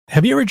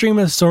Have you ever dreamed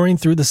of soaring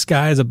through the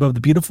skies above the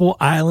beautiful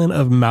island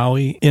of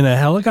Maui in a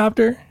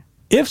helicopter?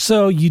 If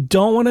so, you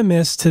don't want to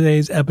miss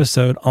today's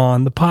episode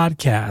on the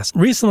podcast.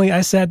 Recently,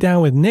 I sat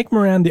down with Nick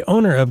Moran, the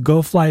owner of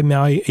Go Fly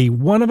Maui, a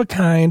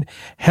one-of-a-kind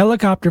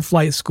helicopter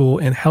flight school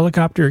and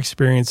helicopter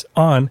experience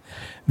on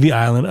the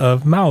island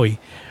of Maui.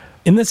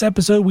 In this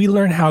episode, we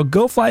learn how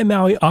Go Fly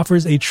Maui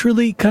offers a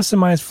truly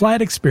customized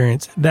flight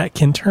experience that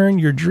can turn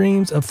your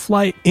dreams of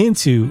flight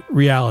into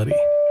reality.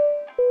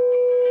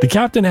 The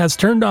captain has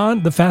turned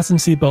on the fasten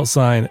seatbelt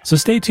sign, so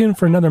stay tuned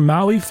for another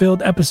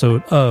Maui-filled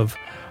episode of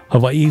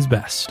Hawaii's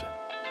Best.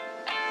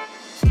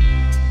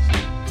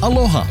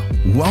 Aloha!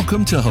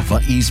 Welcome to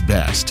Hawaii's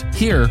Best.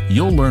 Here,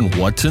 you'll learn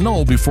what to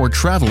know before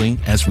traveling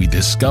as we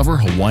discover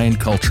Hawaiian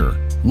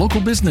culture,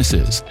 local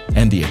businesses,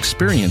 and the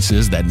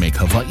experiences that make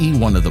Hawaii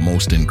one of the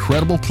most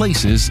incredible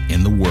places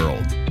in the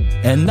world.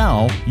 And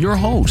now, your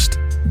host,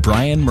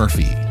 Brian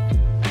Murphy.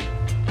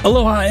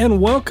 Aloha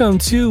and welcome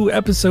to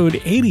episode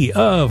 80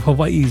 of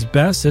Hawaii's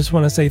Best. I just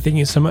want to say thank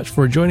you so much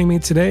for joining me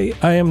today.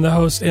 I am the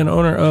host and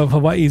owner of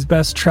Hawaii's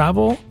Best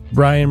Travel,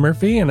 Brian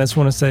Murphy, and I just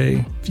want to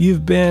say if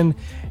you've been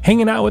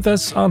hanging out with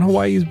us on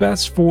Hawaii's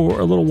Best for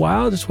a little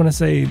while, I just want to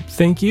say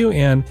thank you,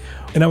 and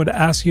I would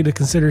ask you to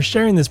consider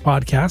sharing this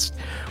podcast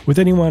with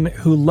anyone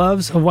who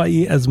loves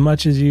Hawaii as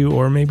much as you,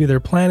 or maybe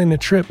they're planning a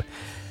trip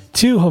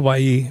to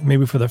Hawaii,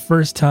 maybe for the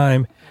first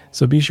time,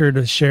 so be sure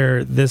to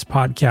share this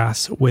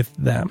podcast with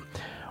them.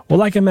 Well,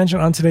 like I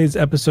mentioned on today's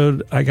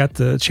episode, I got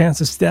the chance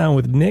to sit down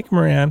with Nick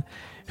Moran,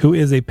 who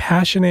is a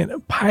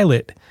passionate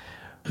pilot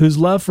whose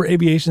love for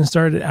aviation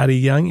started at a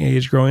young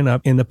age growing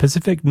up in the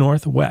Pacific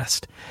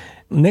Northwest.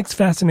 Nick's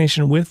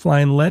fascination with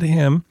flying led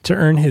him to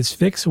earn his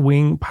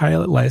fixed-wing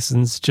pilot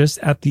license just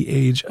at the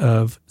age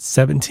of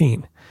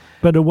 17.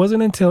 But it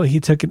wasn't until he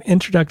took an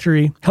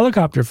introductory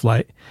helicopter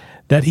flight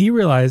that he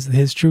realized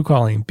his true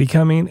calling,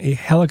 becoming a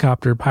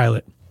helicopter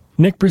pilot.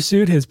 Nick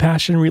pursued his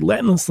passion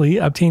relentlessly,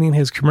 obtaining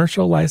his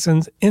commercial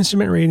license,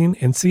 instrument rating,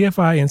 and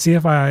CFI and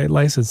CFII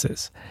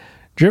licenses.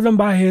 Driven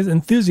by his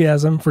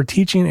enthusiasm for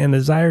teaching and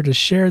desire to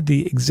share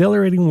the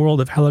exhilarating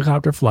world of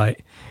helicopter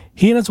flight,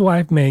 he and his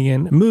wife,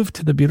 Megan, moved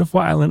to the beautiful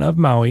island of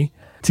Maui.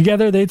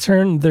 Together, they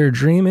turned their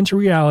dream into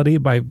reality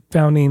by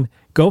founding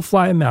Go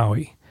Fly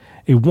Maui,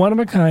 a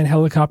one-of-a-kind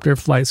helicopter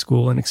flight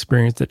school and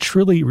experience that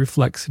truly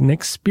reflects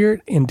Nick's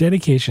spirit and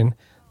dedication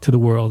to the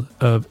world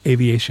of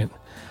aviation.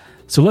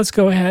 So let's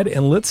go ahead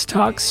and let's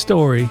talk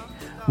story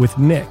with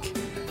Nick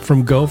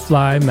from Go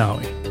Fly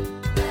Maui.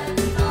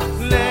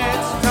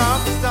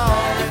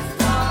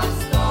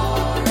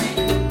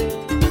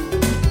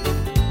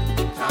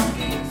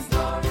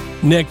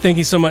 Nick, thank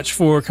you so much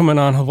for coming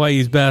on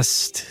Hawaii's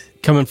Best,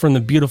 coming from the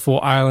beautiful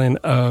island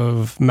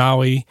of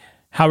Maui.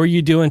 How are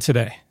you doing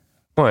today?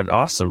 Good.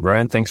 Awesome,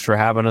 Brian. Thanks for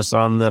having us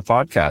on the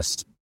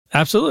podcast.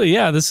 Absolutely.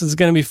 Yeah, this is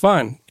going to be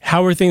fun.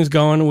 How are things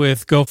going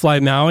with Go Fly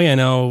Maui? I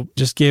know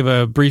just gave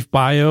a brief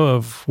bio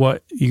of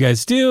what you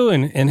guys do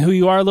and who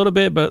you are a little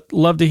bit, but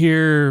love to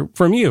hear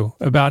from you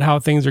about how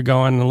things are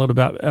going and a little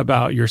bit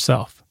about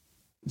yourself.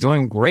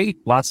 Doing great.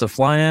 Lots of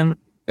flying.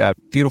 Got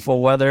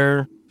beautiful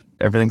weather.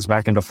 Everything's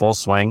back into full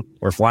swing.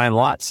 We're flying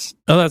lots.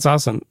 Oh, that's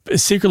awesome.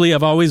 Secretly,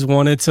 I've always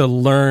wanted to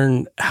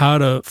learn how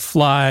to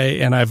fly,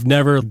 and I've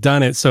never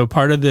done it. So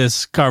part of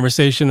this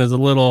conversation is a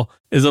little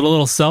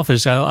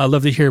selfish. I'd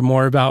love to hear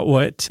more about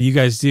what you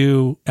guys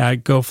do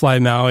at Go Fly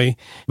Maui.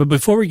 But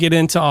before we get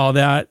into all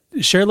that,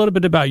 share a little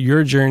bit about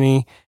your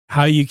journey,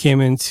 how you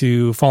came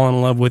into falling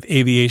in love with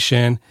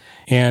aviation,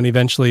 and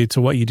eventually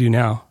to what you do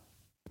now.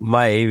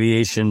 My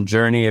aviation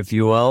journey, if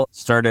you will,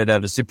 started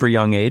at a super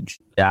young age.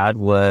 Dad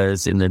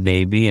was in the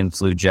Navy and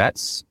flew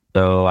jets.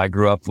 So I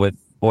grew up with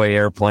toy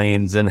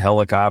airplanes and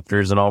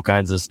helicopters and all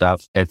kinds of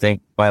stuff. I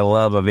think my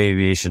love of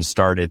aviation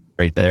started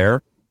right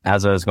there.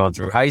 As I was going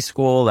through high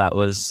school, that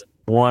was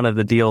one of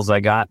the deals I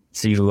got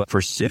to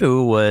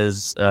pursue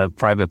was a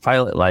private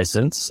pilot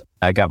license.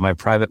 I got my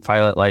private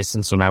pilot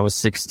license when I was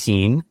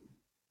 16.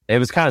 It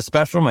was kind of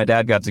special. My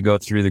dad got to go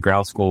through the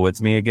ground school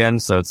with me again.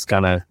 So it's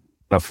kind of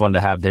fun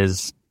to have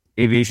his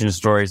aviation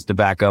stories to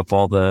back up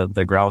all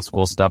the ground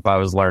school stuff I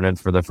was learning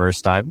for the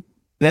first time.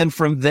 Then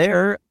from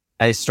there,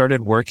 I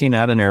started working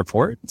at an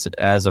airport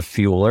as a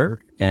fueler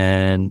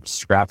and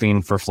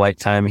scrapping for flight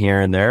time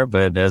here and there.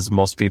 But as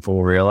most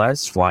people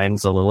realize,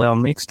 flying's a little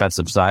on the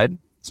expensive side,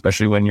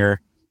 especially when you're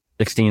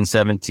 16,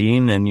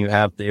 17 and you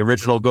have the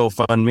original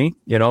GoFundMe,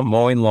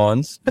 mowing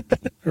lawns.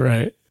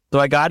 Right. So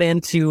I got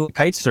into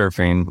kite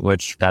surfing,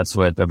 which that's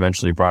what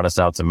eventually brought us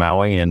out to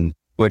Maui and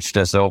switched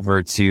us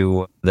over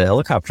to the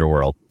helicopter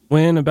world.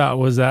 When about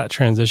was that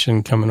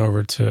transition coming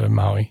over to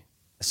Maui?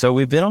 So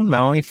we've been on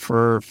Maui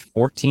for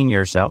 14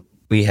 years now.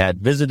 We had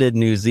visited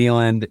New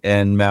Zealand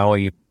and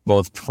Maui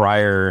both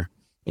prior,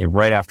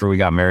 right after we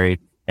got married.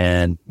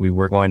 And we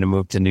were going to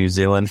move to New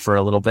Zealand for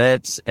a little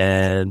bit.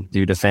 And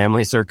due to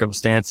family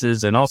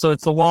circumstances, and also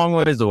it's a long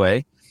ways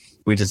away,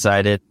 we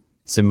decided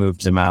to move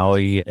to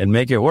Maui and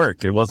make it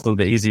work. It wasn't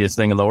the easiest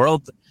thing in the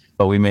world,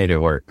 but we made it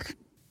work.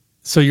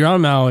 So you're on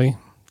Maui.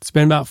 It's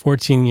been about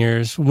 14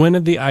 years. When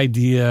did the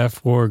idea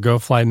for Go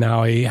Fly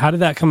Maui, how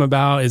did that come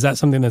about? Is that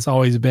something that's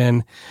always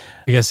been,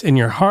 I guess, in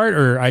your heart,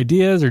 or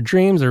ideas or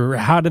dreams, or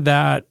how did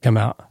that come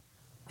out?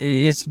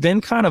 It's been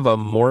kind of a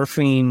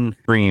morphing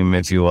dream,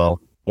 if you will,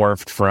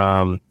 morphed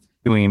from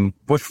doing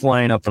bush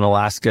flying up in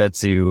Alaska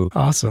to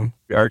Awesome.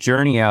 Our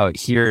journey out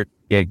here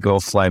at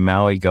Go Fly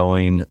Maui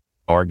going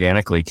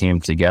organically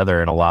came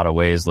together in a lot of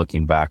ways,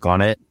 looking back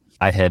on it.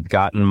 I had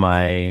gotten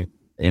my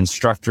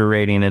instructor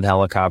rating in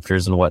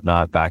helicopters and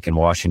whatnot back in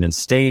Washington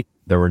State.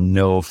 There were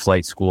no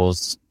flight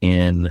schools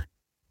in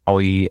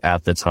Maui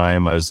at the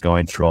time. I was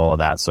going through all of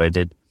that. So I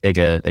did take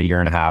a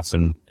year and a half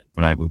when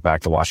I moved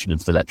back to Washington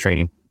for that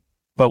training.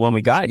 But when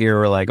we got here,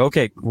 we're like,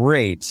 okay,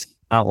 great.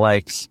 Not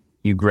like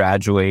you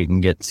graduate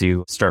and get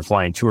to start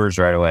flying tours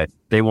right away.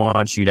 They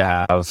want you to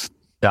have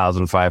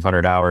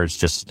 1,500 hours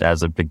just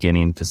as a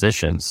beginning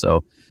position.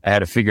 So I had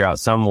to figure out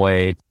some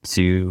way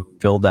to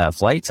build that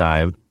flight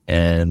time.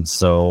 And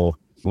so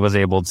was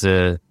able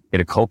to get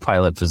a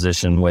co-pilot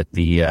position with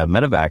the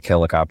medevac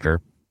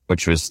helicopter,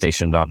 which was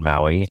stationed on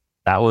Maui.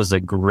 That was a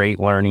great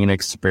learning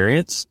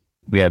experience.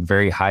 We had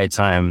very high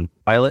time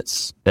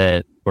pilots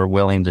that were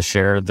willing to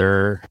share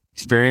their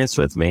experience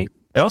with me.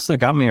 It also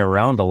got me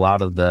around a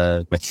lot of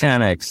the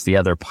mechanics, the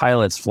other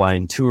pilots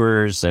flying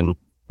tours, and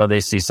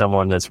they see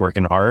someone that's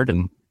working hard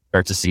and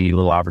start to see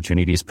little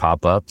opportunities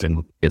pop up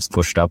and gets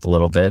pushed up a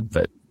little bit.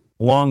 But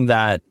along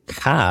that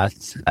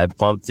path, I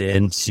bumped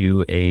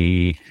into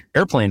a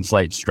airplane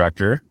flight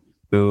instructor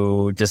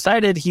who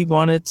decided he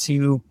wanted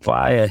to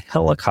fly a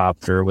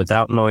helicopter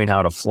without knowing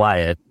how to fly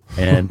it.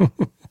 And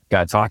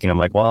got talking. I'm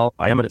like, well,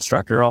 I am an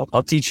instructor.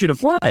 I'll teach you to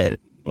fly it.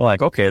 I'm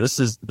like, okay, this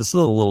is a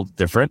little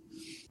different.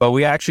 But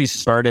we actually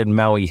started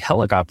Maui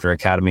Helicopter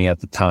Academy at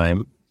the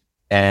time,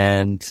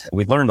 and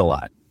we learned a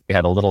lot. We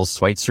had a little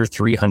Schweitzer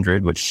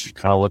 300, which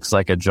kind of looks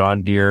like a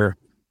John Deere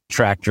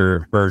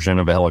tractor version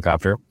of a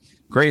helicopter.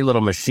 Great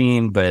little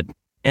machine, but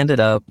ended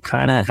up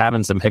kind of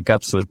having some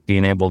hiccups with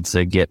being able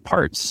to get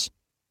parts.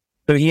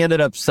 So he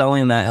ended up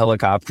selling that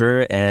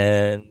helicopter,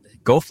 and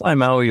Go Fly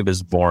Maui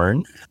was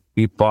born.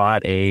 We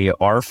bought a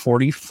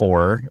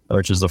R-44,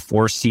 which is a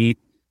 4-seat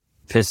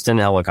piston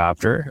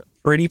helicopter.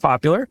 Pretty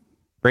popular,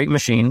 great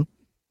machine.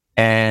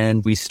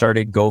 And we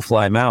started Go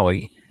Fly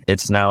Maui.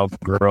 It's now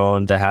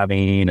grown to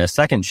having a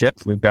second ship.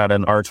 We've got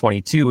an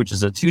R-22, which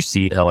is a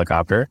 2-seat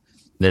helicopter.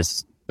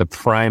 The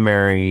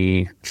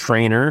primary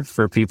trainer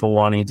for people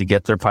wanting to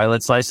get their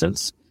pilot's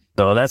license.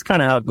 So that's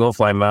kind of how Go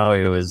Fly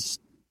Maui was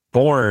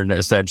born,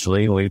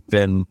 essentially. We've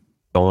been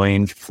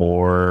going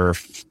for,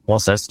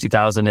 since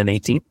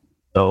 2018.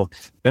 So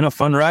it's been a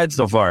fun ride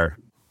so far.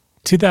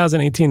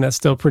 2018, that's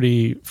still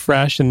pretty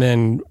fresh. And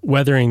then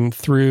weathering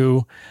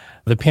through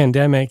the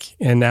pandemic.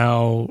 And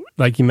now,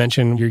 like you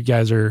mentioned, you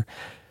guys are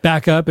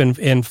back up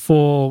and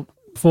full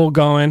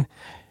going.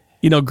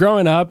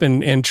 Growing up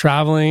and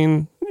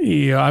traveling,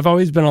 I've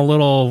always been a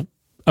little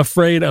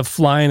afraid of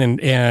flying.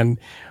 And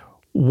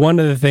one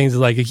of the things is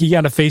like, you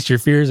got to face your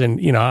fears. And,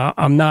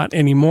 I'm not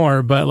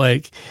anymore, but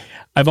like,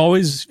 I've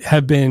always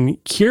have been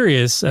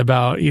curious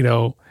about,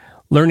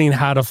 learning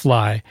how to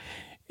fly.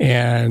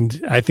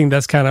 And I think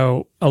that's kind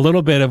of a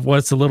little bit of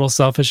what's a little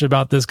selfish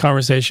about this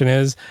conversation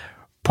is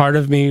part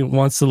of me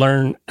wants to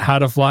learn how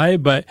to fly,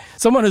 but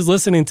someone who's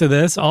listening to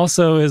this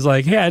also is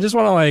like, hey, I just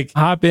want to like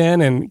hop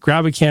in and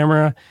grab a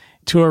camera,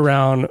 tour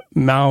around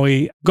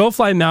Maui. Go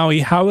Fly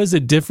Maui, how is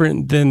it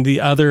different than the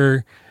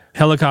other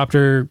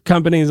helicopter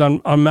companies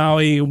on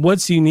Maui?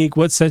 What's unique?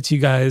 What sets you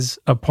guys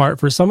apart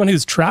for someone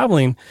who's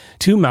traveling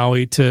to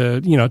Maui to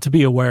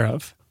be aware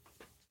of?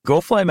 Go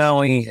Fly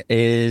Maui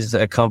is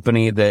a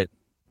company that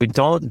we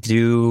don't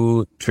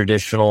do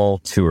traditional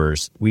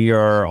tours. We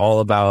are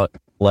all about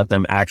let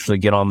them actually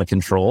get on the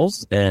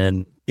controls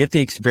and get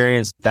the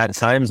experience. That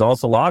time is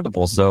also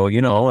loggable. So,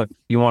 if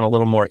you want a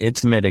little more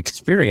intimate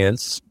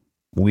experience,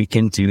 we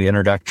can do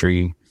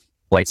introductory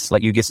flights.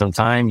 Let you get some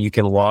time. You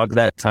can log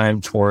that time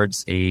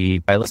towards a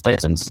pilot's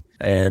license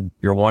and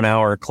you're 1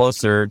 hour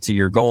closer to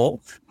your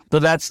goal. So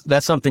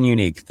that's something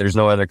unique. There's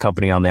no other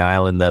company on the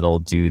island that'll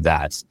do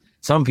that.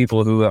 Some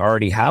people who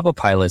already have a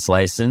pilot's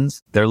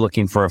license, they're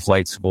looking for a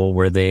flight school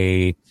where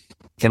they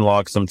can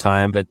log some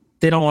time, but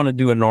they don't want to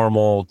do a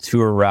normal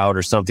tour route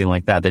or something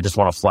like that. They just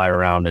want to fly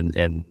around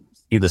and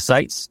see the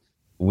sights.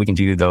 We can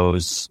do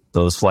those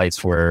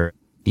flights where,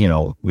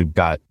 we've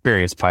got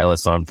experienced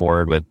pilots on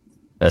board with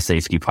a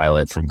safety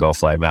pilot from Go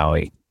Fly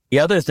Maui. The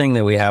other thing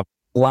that we have,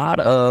 a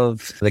lot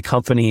of the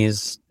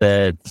companies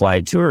that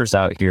fly tours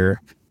out here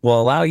will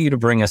allow you to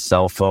bring a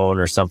cell phone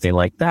or something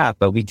like that.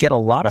 But we get a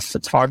lot of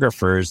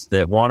photographers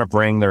that want to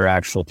bring their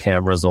actual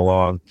cameras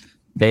along.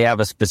 They have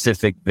a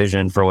specific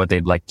vision for what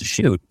they'd like to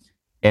shoot.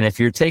 And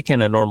if you're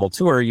taking a normal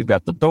tour, you've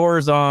got the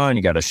doors on,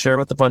 you got to share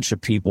with a bunch of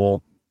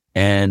people,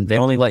 and they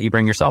only let you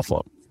bring your cell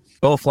phone.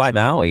 Go Fly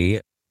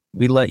Maui,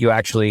 we let you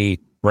actually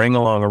bring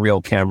along a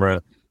real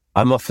camera.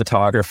 I'm a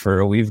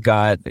photographer. We've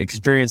got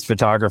experienced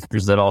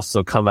photographers that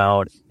also come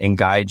out and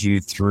guide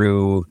you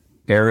through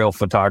Aerial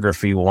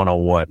Photography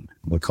 101.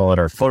 We call it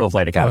our Photo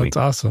Flight Academy. That's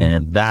awesome.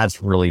 And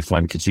that's really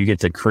fun because you get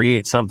to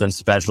create something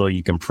special.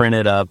 You can print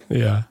it up,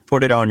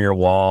 put it on your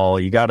wall.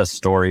 You got a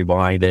story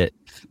behind it.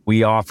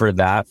 We offer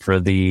that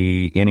for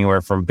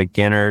anywhere from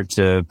beginner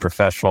to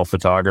professional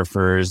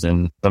photographers,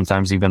 and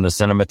sometimes even the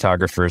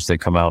cinematographers that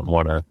come out and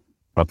want to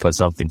put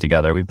something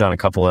together. We've done a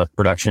couple of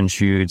production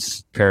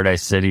shoots.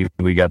 Paradise City,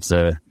 we got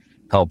to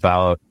help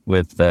out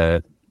with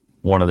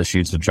one of the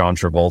shoots of John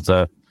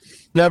Travolta.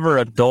 Never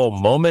a dull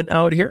moment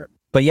out here.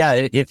 But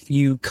yeah, if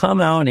you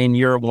come out and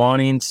you're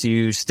wanting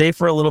to stay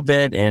for a little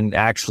bit and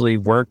actually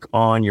work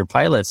on your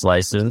pilot's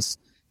license,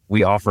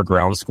 we offer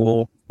ground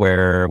school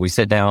where we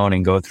sit down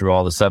and go through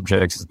all the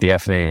subjects that the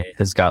FAA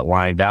has got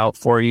lined out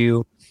for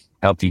you,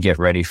 help you get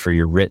ready for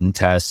your written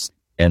tests.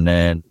 And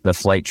then the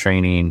flight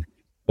training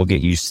will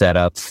get you set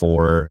up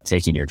for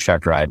taking your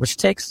check ride, which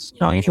takes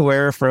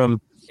anywhere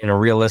from, in a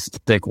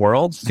realistic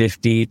world,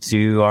 50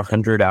 to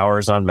 100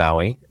 hours on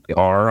Maui. We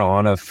are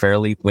on a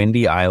fairly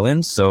windy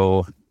island,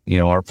 so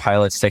our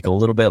pilots take a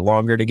little bit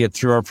longer to get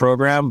through our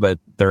program, but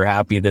they're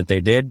happy that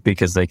they did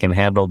because they can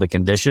handle the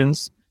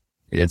conditions.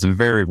 It's a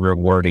very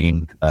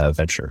rewarding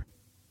venture.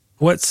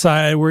 What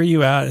side were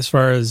you at as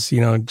far as,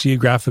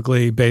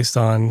 geographically based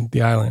on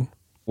the island?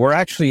 We're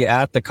actually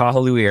at the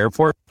Kahului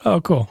airport. Oh,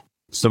 cool.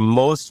 So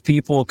most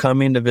people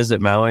coming to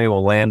visit Maui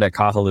will land at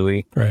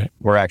Kahului. Right.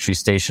 We're actually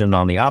stationed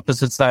on the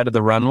opposite side of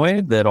the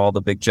runway that all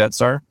the big jets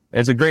are.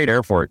 It's a great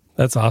airport.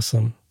 That's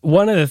awesome.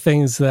 One of the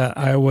things that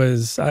at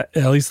least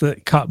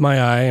that caught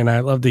my eye, and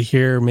I'd love to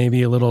hear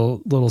maybe a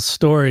little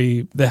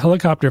story, the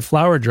helicopter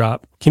flower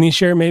drop. Can you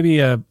share maybe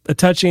a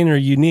touching or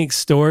unique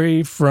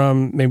story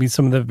from maybe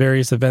some of the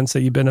various events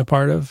that you've been a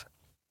part of?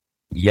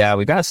 Yeah,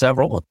 we've got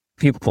several.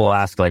 People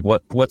ask,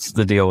 what's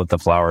the deal with the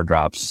flower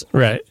drops?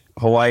 Right.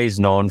 Hawaii's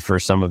known for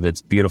some of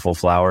its beautiful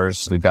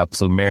flowers. We've got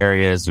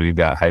plumerias, we've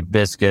got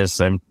hibiscus,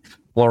 and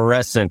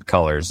fluorescent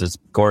colors. It's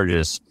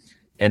gorgeous.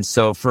 And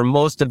so for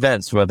most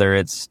events, whether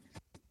it's,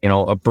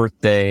 a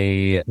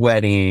birthday,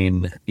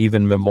 wedding,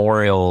 even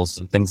memorials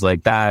and things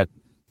like that,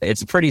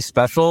 it's pretty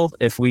special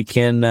if we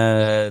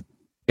can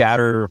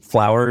scatter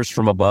flowers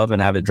from above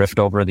and have it drift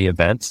over the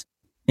event.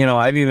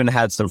 I've even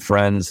had some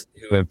friends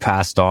who have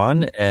passed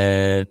on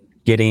and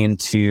getting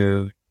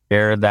to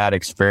share that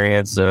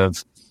experience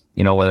of,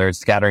 whether it's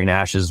scattering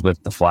ashes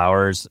with the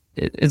flowers,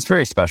 it's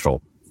very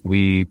special.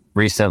 We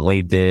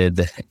recently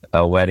did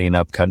a wedding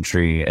up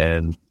country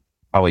and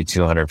probably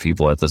 200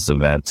 people at this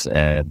event,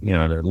 and,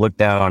 to look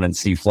down and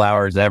see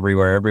flowers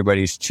everywhere,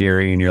 everybody's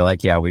cheering. You're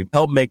like, yeah, we've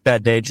helped make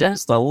that day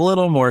just a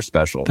little more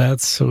special.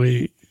 That's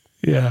sweet.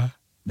 Yeah.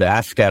 The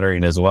ash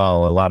scattering as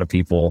well. A lot of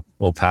people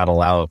will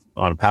paddle out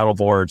on paddle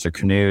boards or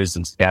canoes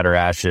and scatter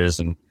ashes,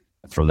 and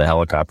from the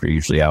helicopter,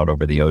 usually out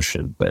over the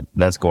ocean, but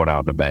that's going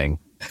out in a bang.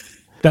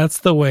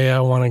 That's the way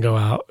I want to go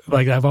out.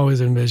 I've always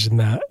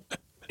envisioned that.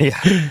 Yeah.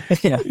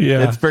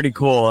 Yeah. It's pretty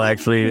cool,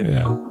 actually.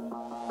 Yeah.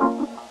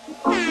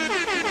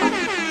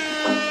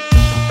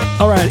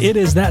 All right, it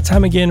is that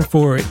time again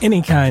for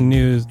Any Kind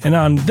News. And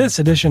on this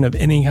edition of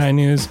Any Kind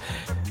News,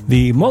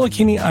 the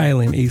Molokini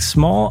Island, a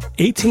small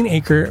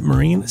 18-acre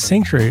marine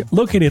sanctuary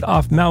located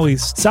off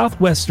Maui's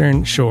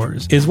southwestern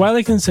shores, is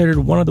widely considered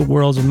one of the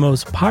world's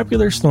most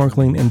popular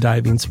snorkeling and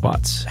diving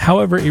spots.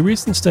 However, a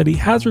recent study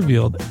has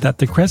revealed that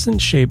the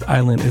crescent-shaped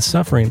island is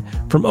suffering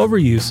from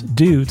overuse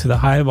due to the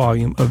high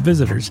volume of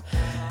visitors,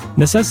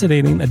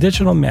 necessitating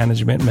additional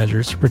management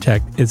measures to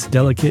protect its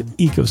delicate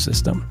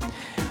ecosystem.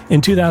 In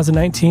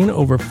 2019,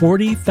 over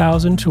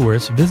 40,000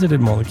 tourists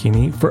visited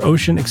Molokini for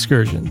ocean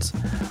excursions.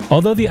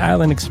 Although the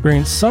island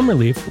experienced some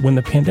relief when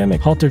the pandemic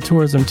halted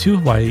tourism to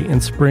Hawaii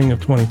in spring of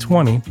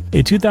 2020,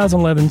 a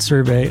 2011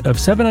 survey of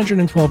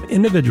 712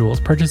 individuals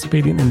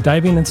participating in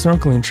diving and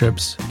snorkeling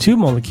trips to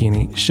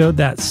Molokini showed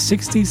that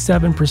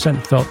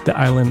 67% felt the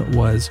island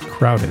was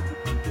crowded.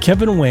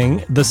 Kevin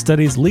Wang, the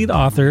study's lead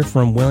author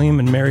from William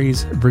and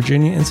Mary's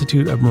Virginia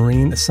Institute of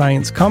Marine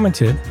Science,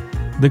 commented,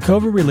 "The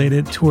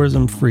COVID-related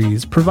tourism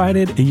freeze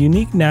provided a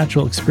unique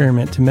natural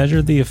experiment to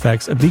measure the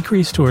effects of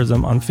decreased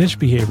tourism on fish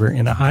behavior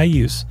in a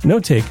high-use,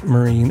 no-take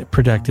marine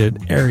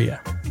protected area."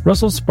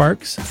 Russell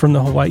Sparks from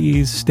the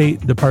Hawaii's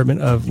State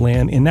Department of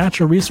Land and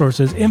Natural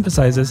Resources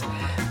emphasizes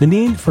the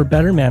need for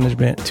better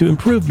management to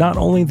improve not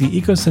only the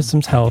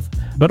ecosystem's health,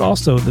 but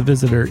also the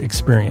visitor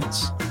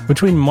experience.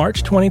 Between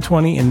March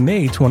 2020 and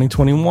May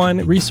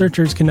 2021,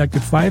 researchers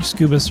conducted 5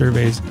 scuba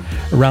surveys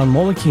around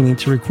Molokini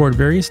to record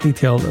various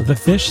details of the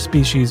fish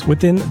species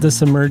within the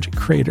submerged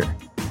crater.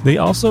 They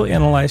also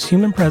analyzed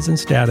human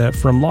presence data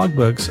from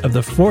logbooks of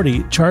the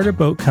 40 charter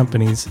boat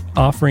companies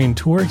offering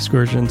tour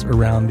excursions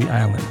around the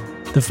island.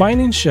 The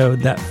findings showed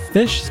that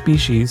fish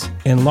species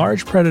and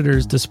large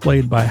predators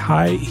displayed by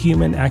high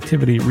human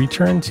activity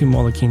returned to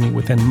Molokini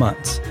within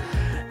months.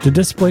 The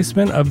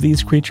displacement of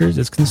these creatures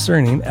is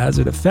concerning as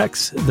it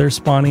affects their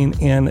spawning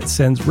and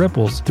sends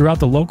ripples throughout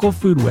the local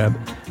food web,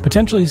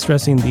 potentially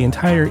stressing the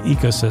entire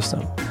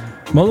ecosystem.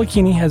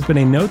 Molokini has been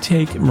a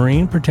no-take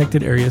marine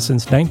protected area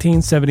since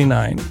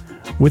 1979,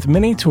 with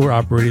many tour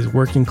operators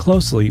working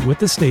closely with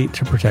the state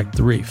to protect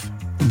the reef.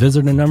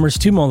 Visitor numbers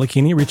to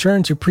Molokini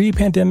returned to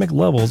pre-pandemic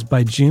levels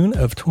by June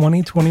of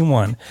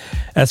 2021,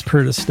 as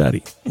per the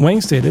study.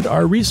 Wang stated,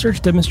 "Our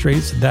research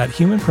demonstrates that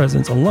human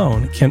presence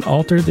alone can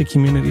alter the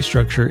community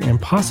structure and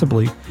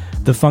possibly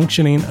the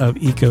functioning of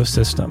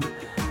ecosystem.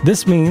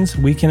 This means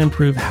we can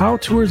improve how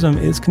tourism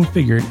is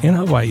configured in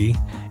Hawaii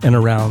and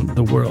around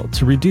the world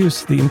to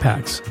reduce the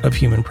impacts of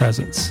human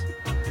presence."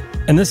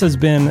 And this has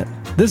been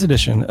this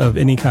edition of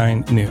Any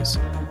Kind News.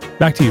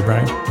 Back to you,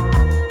 Brian.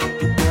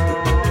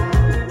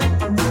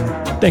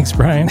 Thanks,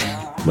 Brian.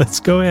 Let's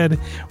go ahead.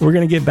 We're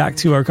going to get back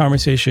to our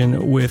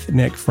conversation with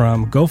Nick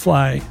from Go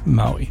Fly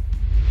Maui.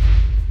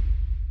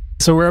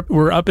 So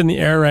we're up in the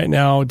air right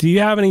now. Do you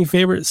have any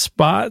favorite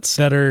spots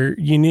that are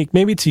unique,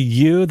 maybe to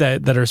you,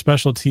 that are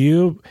special to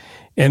you?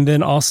 And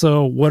then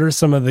also, what are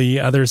some of the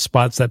other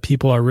spots that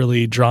people are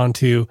really drawn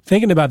to?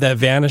 Thinking about that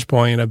vantage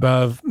point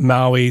above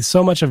Maui,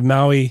 so much of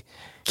Maui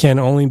can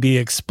only be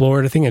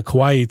explored. I think in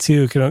Kauai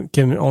too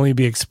can only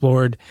be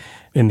explored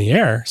in the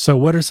air. So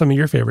what are some of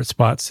your favorite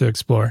spots to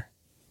explore?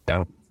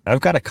 Yeah,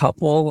 I've got a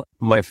couple.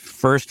 My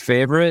first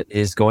favorite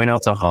is going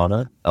out to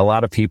Hana. A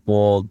lot of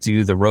people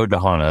do the road to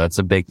Hana. That's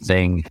a big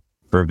thing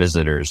for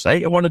visitors. I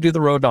want to do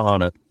the road to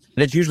Hana.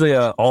 And it's usually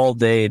an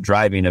all-day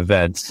driving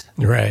event.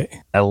 Right.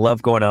 I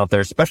love going out there,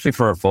 especially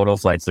for our photo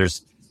flights.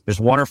 There's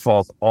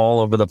waterfalls all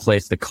over the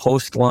place. The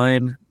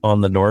coastline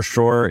on the North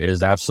Shore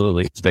is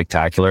absolutely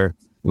spectacular.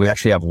 We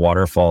actually have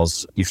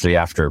waterfalls usually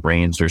after it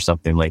rains or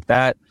something like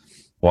that.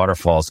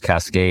 Waterfalls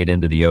cascade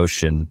into the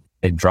ocean.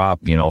 They drop,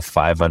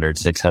 500,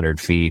 600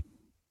 feet.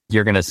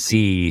 You're going to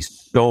see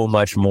so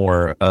much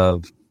more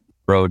of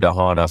Road to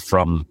Hana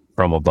from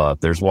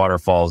above. There's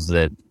waterfalls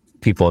that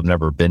people have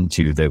never been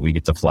to that we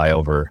get to fly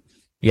over.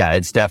 Yeah,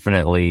 it's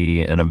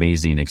definitely an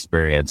amazing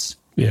experience.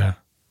 Yeah.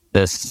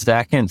 The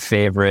second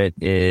favorite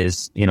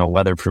is,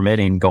 weather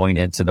permitting, going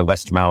into the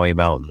West Maui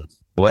Mountains.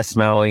 West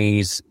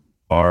Maui's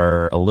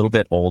are a little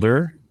bit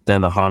older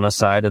than the Hana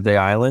side of the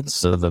island,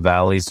 so the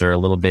valleys are a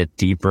little bit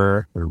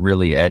deeper,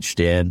 really etched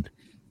in.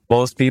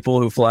 Most people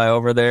who fly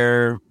over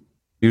there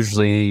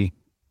usually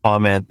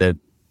comment that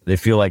they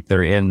feel like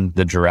they're in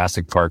the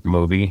Jurassic Park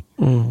movie.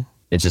 Mm.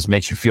 It just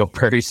makes you feel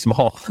very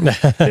small.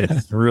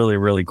 It's really,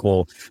 really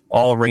cool.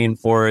 All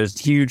rainforest,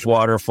 huge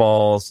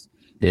waterfalls.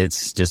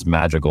 It's just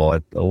magical.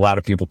 A lot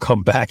of people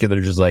come back and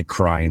they're just like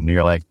crying. And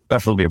you're like,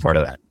 definitely be a part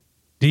of that.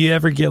 Do you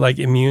ever get like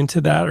immune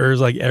to that, or is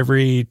like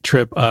every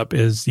trip up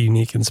is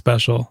unique and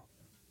special?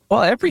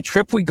 Well, every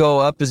trip we go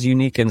up is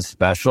unique and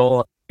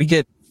special. We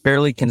get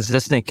fairly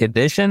consistent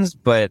conditions,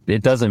 but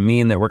it doesn't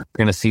mean that we're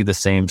going to see the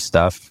same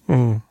stuff.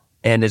 Mm.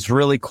 And it's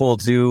really cool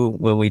too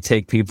when we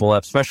take people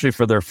up, especially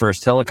for their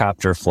first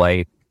helicopter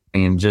flight,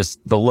 and just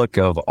the look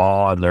of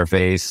awe on their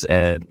face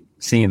and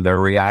seeing their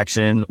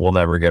reaction will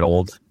never get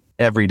old.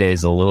 Every day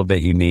is a little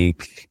bit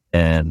unique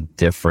and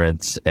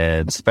different,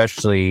 and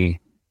especially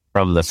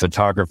from the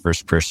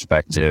photographer's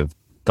perspective,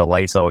 the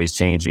light's always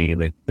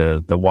changing.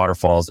 The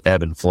waterfalls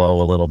ebb and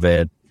flow a little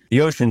bit.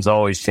 The ocean's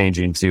always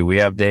changing too. We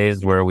have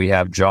days where we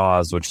have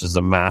Jaws, which is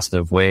a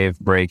massive wave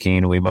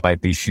breaking. We might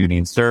be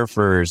shooting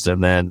surfers,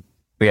 and then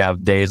we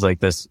have days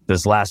like this.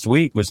 This last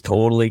week was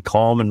totally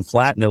calm and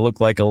flat, and it looked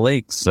like a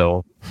lake.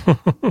 So,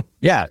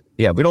 yeah,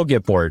 we don't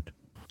get bored.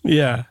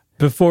 Yeah.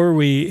 Before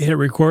we hit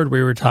record,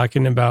 we were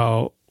talking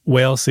about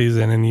whale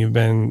season, and you've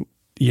been,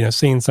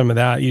 seeing some of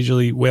that.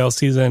 Usually, whale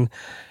season,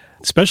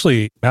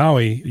 especially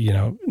Maui,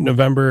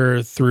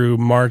 November through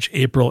March,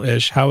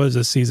 April-ish. How has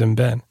this season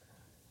been?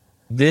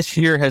 This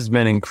year has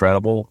been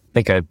incredible. I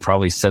think I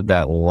probably said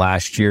that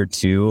last year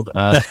too.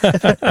 Well,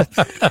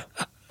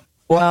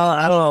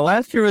 I don't know.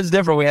 Last year was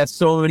different. We had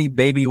so many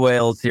baby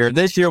whales here.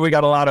 This year we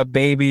got a lot of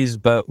babies,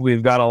 but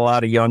we've got a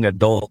lot of young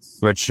adults,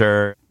 which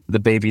are the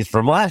babies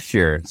from last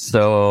year.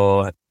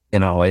 So,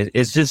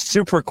 it's just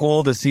super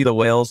cool to see the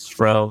whales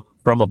from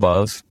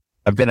above.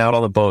 I've been out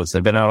on the boats.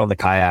 I've been out on the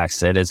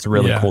kayaks, and it's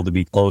really cool to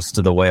be close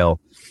to the whale.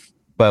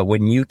 But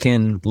when you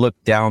can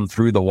look down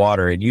through the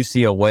water and you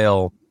see a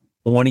whale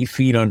 20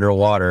 feet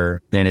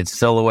underwater, and its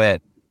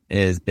silhouette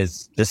is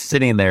just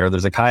sitting there.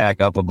 There's a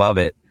kayak up above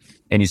it,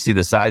 and you see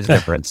the size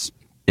difference.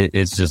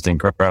 It's just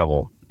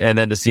incredible. And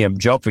then to see them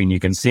jumping, you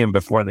can see them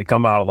before they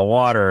come out of the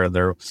water.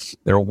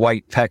 Their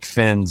white pec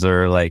fins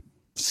are like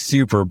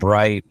super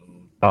bright.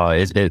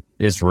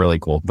 It's really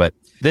cool. But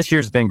this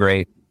year's been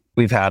great.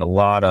 We've had a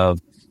lot of,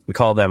 we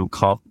call them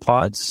comp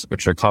pods,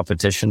 which are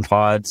competition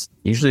pods.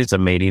 Usually it's a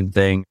mating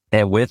thing.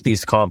 And with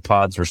these comp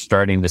pods, we're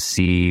starting to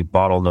see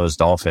bottlenose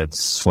dolphins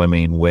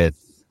swimming with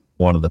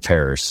one of the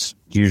pairs,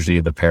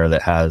 usually the pair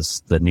that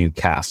has the new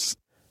calf.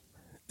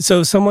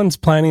 So someone's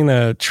planning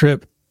a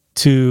trip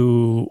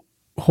to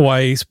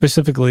Hawaii,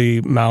 specifically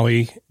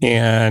Maui,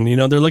 and,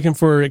 they're looking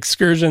for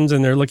excursions,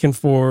 and they're looking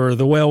for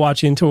the whale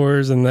watching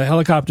tours and the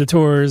helicopter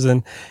tours,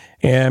 and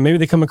maybe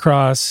they come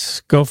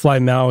across Go Fly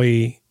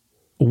Maui.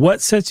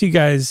 What sets you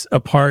guys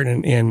apart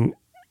and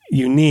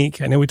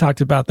unique? I know we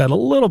talked about that a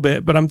little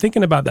bit, but I'm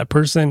thinking about that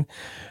person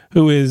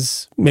who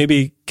is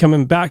maybe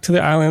coming back to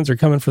the islands or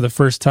coming for the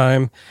first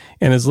time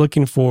and is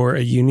looking for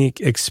a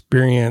unique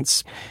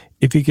experience.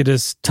 if you could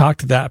just talk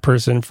to that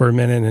person for a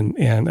minute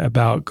and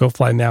about Go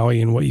Fly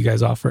Maui and what you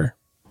guys offer.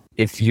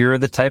 If you're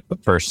the type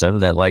of person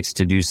that likes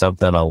to do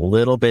something a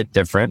little bit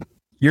different,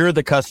 you're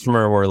the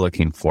customer we're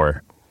looking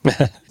for.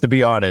 To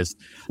be honest,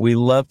 we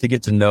love to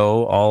get to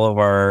know all of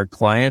our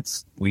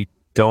clients. We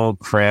don't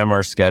cram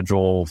our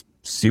schedule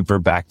super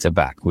back to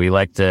back. We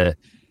like to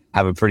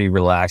have a pretty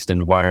relaxed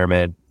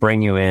environment,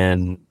 bring you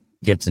in,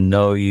 get to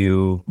know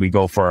you. We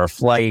go for our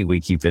flight.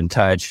 We keep in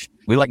touch.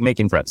 We like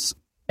making friends,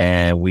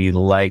 and we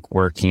like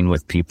working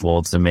with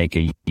people to make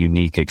a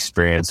unique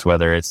experience,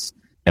 whether it's,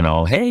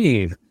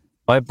 hey,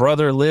 my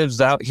brother lives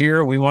out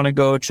here. We want to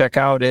go check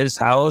out his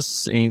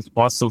house. And he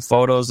wants some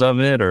photos of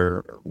it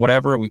or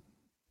whatever.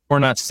 We're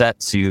not set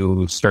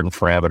to certain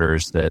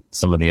parameters that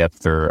some of the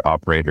other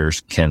operators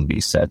can be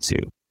set to.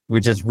 We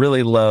just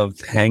really love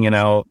hanging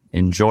out,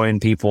 enjoying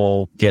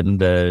people, getting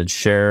to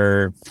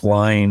share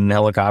flying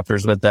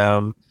helicopters with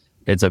them.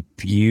 It's a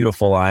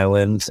beautiful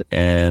island,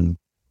 and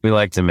we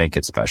like to make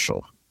it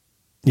special.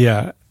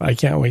 Yeah, I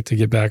can't wait to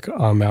get back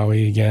on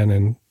Maui again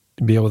and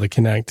be able to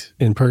connect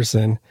in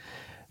person.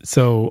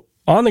 So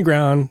on the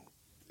ground,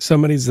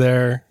 somebody's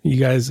there. You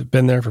guys have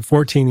been there for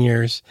 14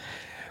 years.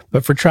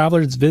 But for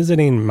travelers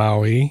visiting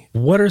Maui,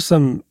 what are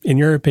some, in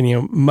your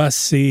opinion,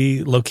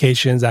 must-see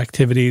locations,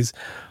 activities?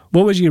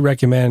 What would you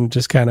recommend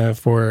just kind of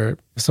for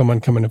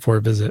someone coming in for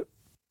a visit?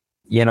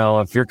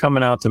 If you're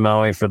coming out to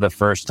Maui for the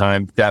first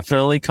time,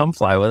 definitely come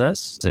fly with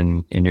us.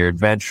 And you're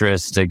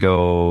adventurous to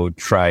go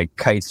try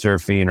kite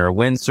surfing or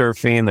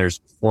windsurfing, there's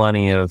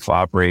plenty of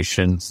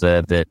operations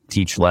that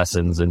teach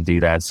lessons and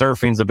do that.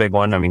 Surfing's a big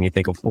one. I mean, you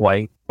think of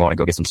Hawaii, you want to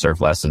go get some surf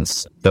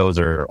lessons. Those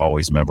are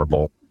always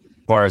memorable.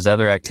 As far as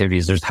other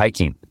activities, there's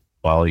hiking.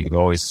 Well, you can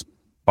always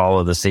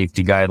follow the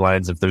safety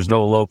guidelines. If there's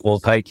no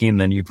locals hiking,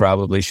 then you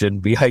probably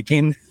shouldn't be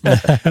hiking.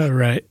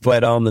 Right.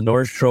 But on the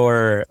North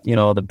Shore,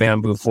 the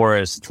Bamboo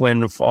Forest,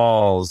 Twin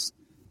Falls,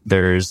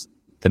 there's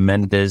the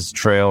Mendez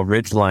Trail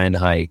Ridgeline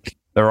hike.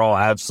 They're all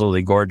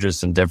absolutely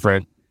gorgeous and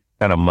different,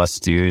 kind of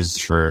must-dos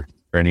for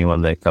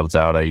anyone that comes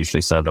out. I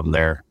usually send them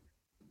there.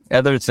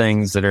 Other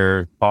things that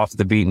are off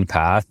the beaten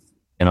path,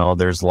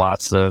 there's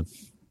lots of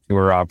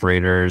tour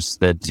operators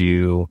that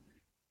do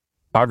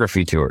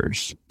photography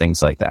tours,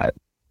 things like that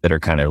are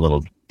kind of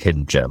little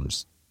hidden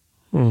gems.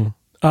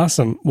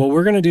 Awesome. Well,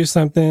 we're going to do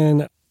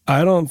something.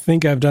 I don't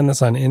think I've done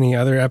this on any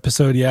other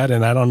episode yet,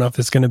 and I don't know if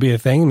it's going to be a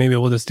thing. Maybe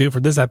we'll just do it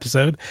for this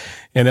episode,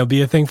 and it'll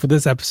be a thing for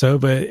this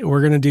episode, but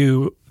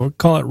we'll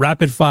call it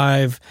Rapid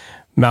 5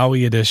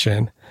 Maui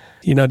Edition.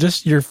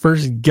 Just your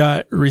first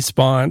gut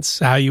response,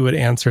 how you would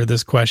answer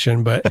this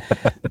question, but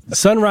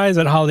sunrise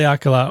at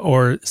Haleakala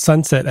or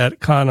sunset at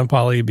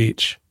Kaanapali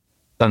Beach?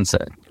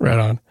 Sunset. Right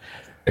on.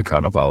 At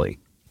Kaanapali.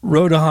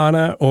 Road to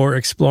Hana or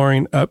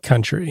exploring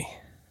upcountry?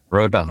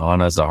 Road to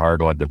Hana is a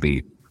hard one to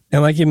beat.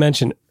 And like you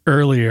mentioned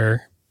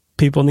earlier,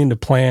 people need to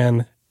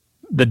plan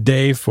the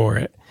day for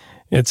it.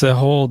 It's a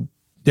whole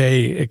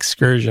day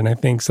excursion. I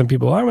think some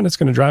people, I'm just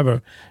going to drive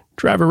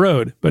a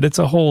road, but it's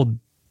a whole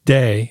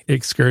day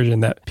excursion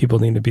that people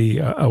need to be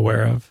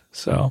aware of.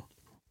 So,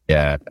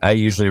 yeah, I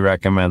usually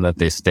recommend that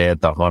they stay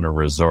at the Hana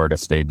Resort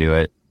if they do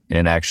it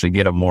and actually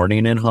get a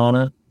morning in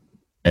Hana.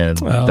 And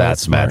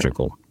that's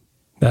magical.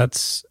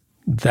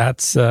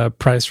 That's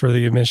price for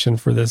the admission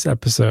for this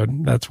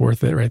episode. That's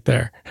worth it right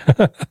there.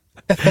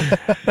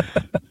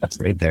 That's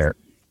right there.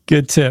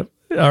 Good tip.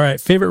 All right.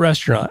 Favorite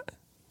restaurant?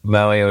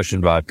 Maui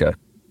Ocean Vodka.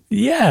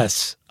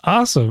 Yes.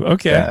 Awesome.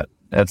 Okay. Yeah,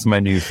 that's my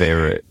new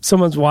favorite.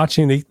 Someone's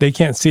watching. They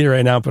can't see it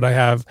right now, but I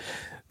have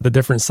the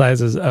different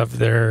sizes of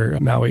their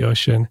Maui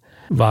Ocean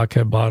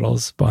vodka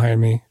bottles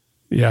behind me.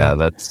 Yeah.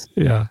 That's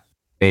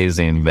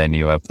amazing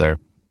venue up there.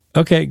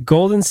 Okay,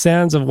 Golden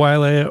Sands of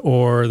Wailea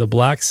or the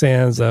Black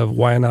Sands of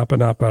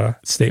Wainapanapa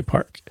State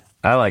Park?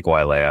 I like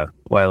Wailea.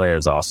 Wailea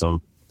is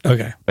awesome.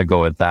 Okay. I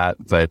go with that.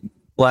 But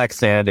Black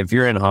Sand, if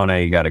you're in Hana,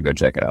 you got to go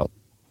check it out.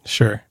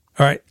 Sure.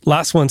 All right,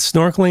 last one,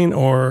 snorkeling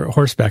or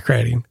horseback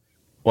riding?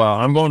 Well,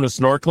 I'm going to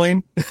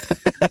snorkeling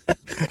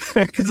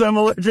because I'm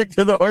allergic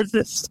to the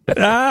horses.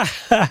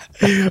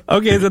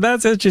 Okay, so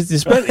that's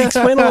interesting.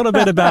 Explain a little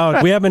bit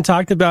about, we haven't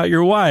talked about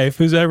your wife,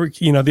 who's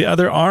the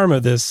other arm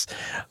of this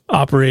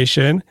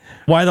operation.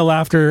 Why the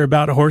laughter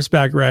about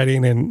horseback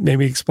riding, and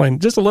maybe explain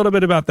just a little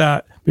bit about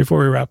that before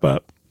we wrap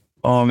up.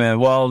 Oh, man.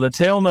 Well, the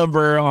tail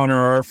number on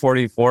our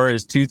R44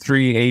 is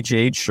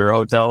 23HH or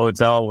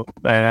hotel.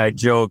 And I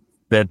joke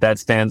that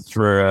stands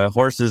for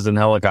horses and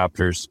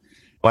helicopters.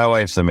 My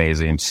wife's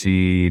amazing.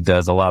 She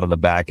does a lot of the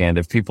back end.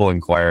 If people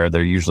inquire,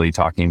 they're usually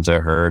talking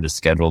to her to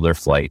schedule their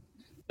flight.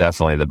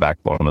 Definitely the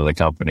backbone of the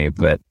company,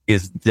 but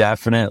is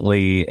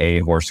definitely a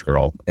horse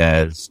girl.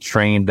 Has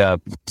trained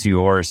up 2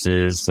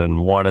 horses,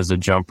 and one is a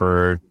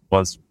jumper,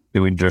 one's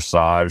doing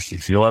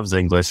dressage. She loves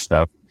English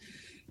stuff.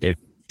 If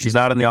she's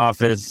not in the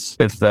office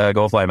with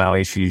Go Fly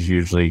Maui, she's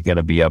usually going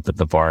to be up at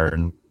the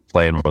barn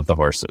playing with the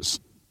horses.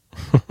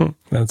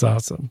 That's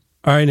awesome.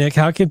 All right, Nick,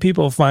 how can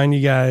people find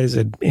you guys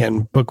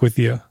and book with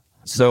you?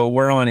 So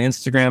we're on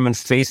Instagram and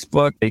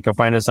Facebook. You can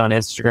find us on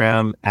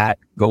Instagram at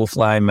Go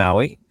Fly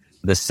Maui.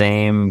 The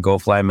same, Go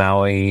Fly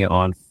Maui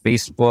on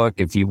Facebook.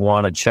 If you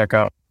want to check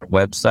out our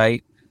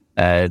website,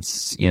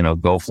 it's,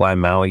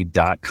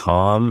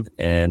 goflymaui.com,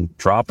 and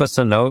drop us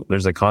a note.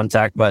 There's a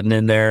contact button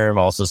in there.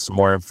 Also some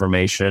more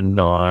information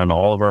on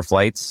all of our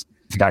flights.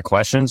 If you got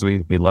questions,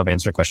 we love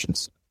answering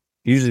questions.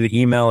 Usually the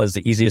email is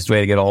the easiest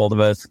way to get a hold of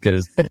us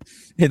because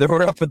either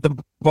we're up at the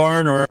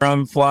barn or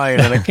I'm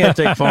flying, and I can't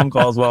take phone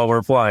calls while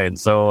we're flying.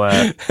 So,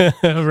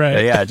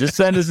 right. Just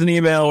send us an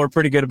email. We're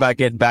pretty good about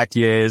getting back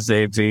to you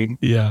ASAP.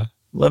 Yeah.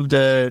 Love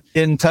to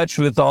get in touch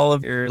with all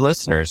of your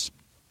listeners.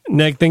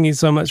 Nick, thank you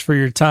so much for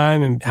your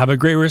time, and have a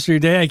great rest of your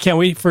day. I can't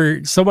wait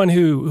for someone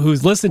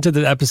who's listened to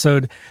the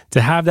episode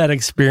to have that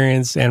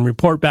experience and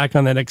report back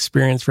on that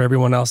experience for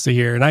everyone else to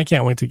hear. And I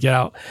can't wait to get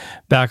out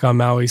back on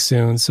Maui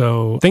soon.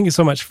 So thank you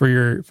so much for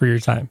your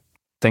time.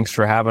 Thanks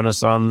for having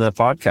us on the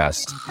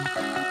podcast.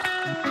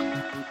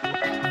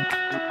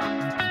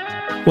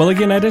 Well,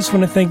 again, I just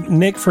want to thank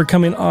Nick for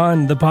coming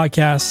on the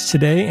podcast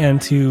today. And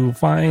to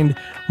find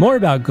more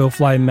about Go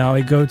Fly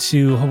Maui, go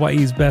to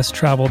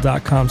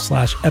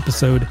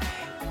hawaiisbesttravel.com/episode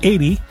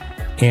 80.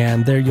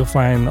 And there you'll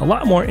find a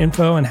lot more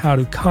info on how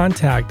to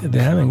contact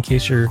them in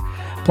case you're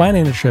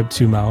planning a trip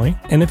to Maui.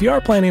 And if you are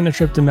planning a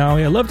trip to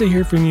Maui, I'd love to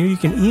hear from you. You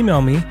can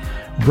email me,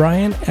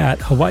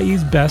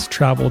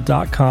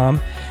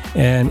 brian@hawaiisbesttravel.com,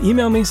 and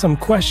email me some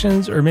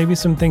questions or maybe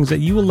some things that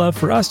you would love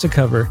for us to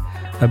cover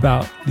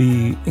about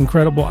the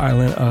incredible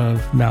island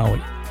of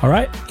Maui. All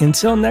right,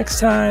 until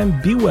next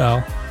time, be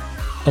well.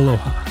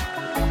 Aloha.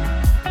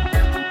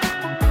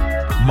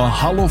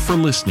 Mahalo for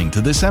listening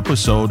to this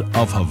episode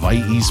of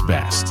Hawaii's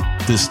Best.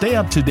 To stay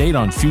up to date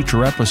on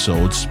future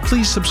episodes,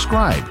 please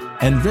subscribe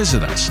and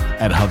visit us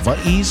at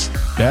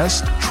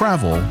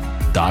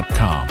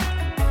hawaiisbesttravel.com.